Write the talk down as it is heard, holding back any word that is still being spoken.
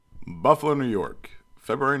Buffalo, New York,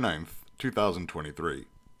 February 9th, 2023.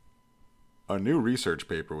 A new research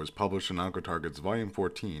paper was published in Oncotarget's Volume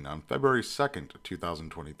 14 on February 2nd,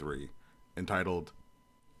 2023, entitled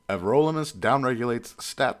Everolimus Downregulates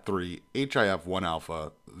STAT3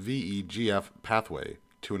 HIF1-alpha VEGF Pathway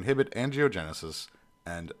to Inhibit Angiogenesis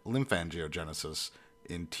and Lymphangiogenesis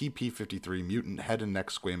in TP53 Mutant Head and Neck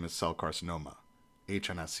Squamous Cell Carcinoma,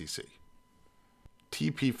 HNSCC.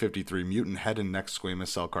 TP53 mutant head and neck squamous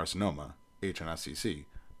cell carcinoma, HNSCC,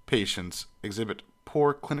 patients exhibit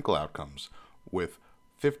poor clinical outcomes with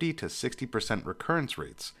 50 to 60% recurrence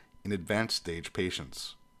rates in advanced stage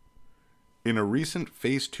patients. In a recent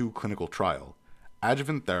Phase 2 clinical trial,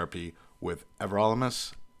 adjuvant therapy with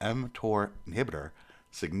everolimus mTOR inhibitor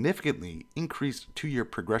significantly increased 2-year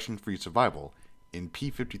progression-free survival in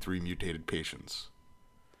P53 mutated patients.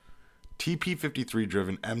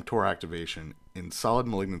 TP53-driven mTOR activation in solid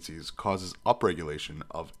malignancies causes upregulation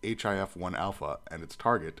of HIF1-alpha and its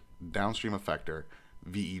target, downstream effector,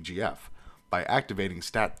 VEGF, by activating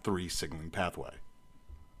STAT3 signaling pathway.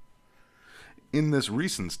 In this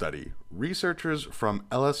recent study, researchers from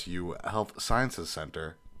LSU Health Sciences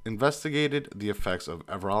Center investigated the effects of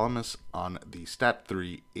everolimus on the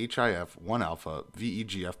STAT3 HIF1-alpha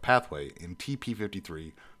VEGF pathway in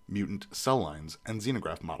TP53 mutant cell lines and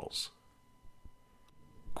xenograft models.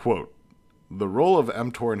 Quote, the role of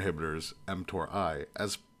mTOR inhibitors, mTOR-I,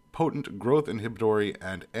 as potent growth inhibitory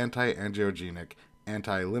and anti-angiogenic,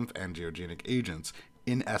 anti-lymphangiogenic agents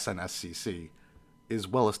in SNSCC is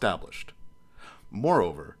well established.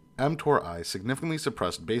 Moreover, mTOR-I significantly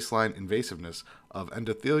suppressed baseline invasiveness of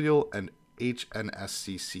endothelial and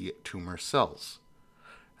HNSCC tumor cells.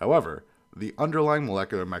 However, the underlying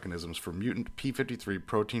molecular mechanisms for mutant P53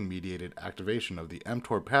 protein-mediated activation of the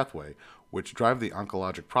mTOR pathway, which drive the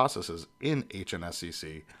oncologic processes in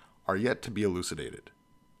HNSCC, are yet to be elucidated.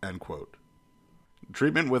 End quote.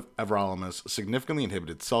 Treatment with everolimus significantly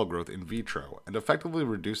inhibited cell growth in vitro and effectively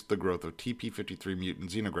reduced the growth of TP53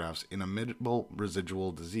 mutant xenografts in a minimal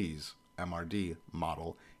residual disease (MRD)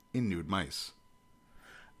 model in nude mice.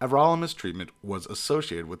 Everolimus treatment was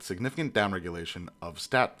associated with significant downregulation of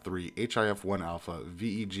STAT3 HIF1-alpha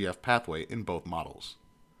VEGF pathway in both models.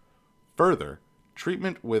 Further,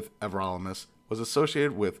 treatment with everolimus was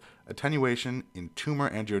associated with attenuation in tumor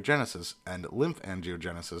angiogenesis and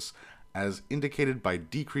lymphangiogenesis as indicated by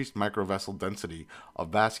decreased microvessel density of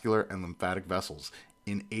vascular and lymphatic vessels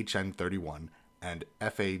in HN31 and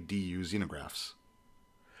FADU xenografts.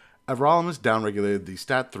 Everolimus downregulated the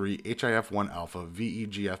STAT3 HIF1-alpha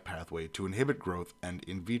VEGF pathway to inhibit growth and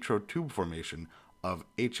in vitro tube formation of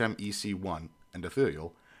HMEC1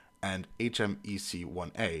 endothelial and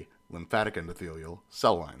HMEC1A lymphatic endothelial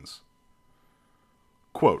cell lines.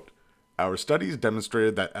 Quote, our studies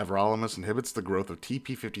demonstrated that everolimus inhibits the growth of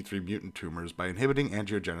TP53 mutant tumors by inhibiting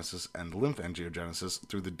angiogenesis and lymphangiogenesis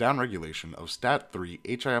through the downregulation of STAT3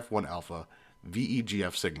 HIF1-alpha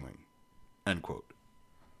VEGF signaling. End quote.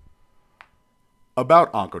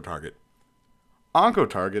 About Oncotarget.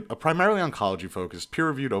 Oncotarget, a primarily oncology-focused,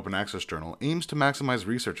 peer-reviewed open-access journal, aims to maximize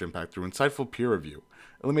research impact through insightful peer review,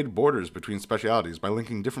 eliminate borders between specialties by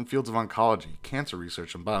linking different fields of oncology, cancer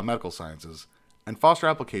research, and biomedical sciences, and foster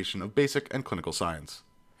application of basic and clinical science.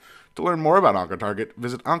 To learn more about Oncotarget,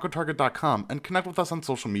 visit Oncotarget.com and connect with us on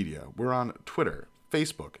social media. We're on Twitter,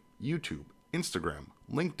 Facebook, YouTube, Instagram,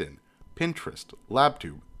 LinkedIn, Pinterest,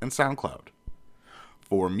 LabTube, and SoundCloud.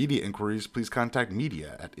 For media inquiries, please contact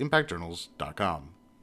media@impactjournals.com.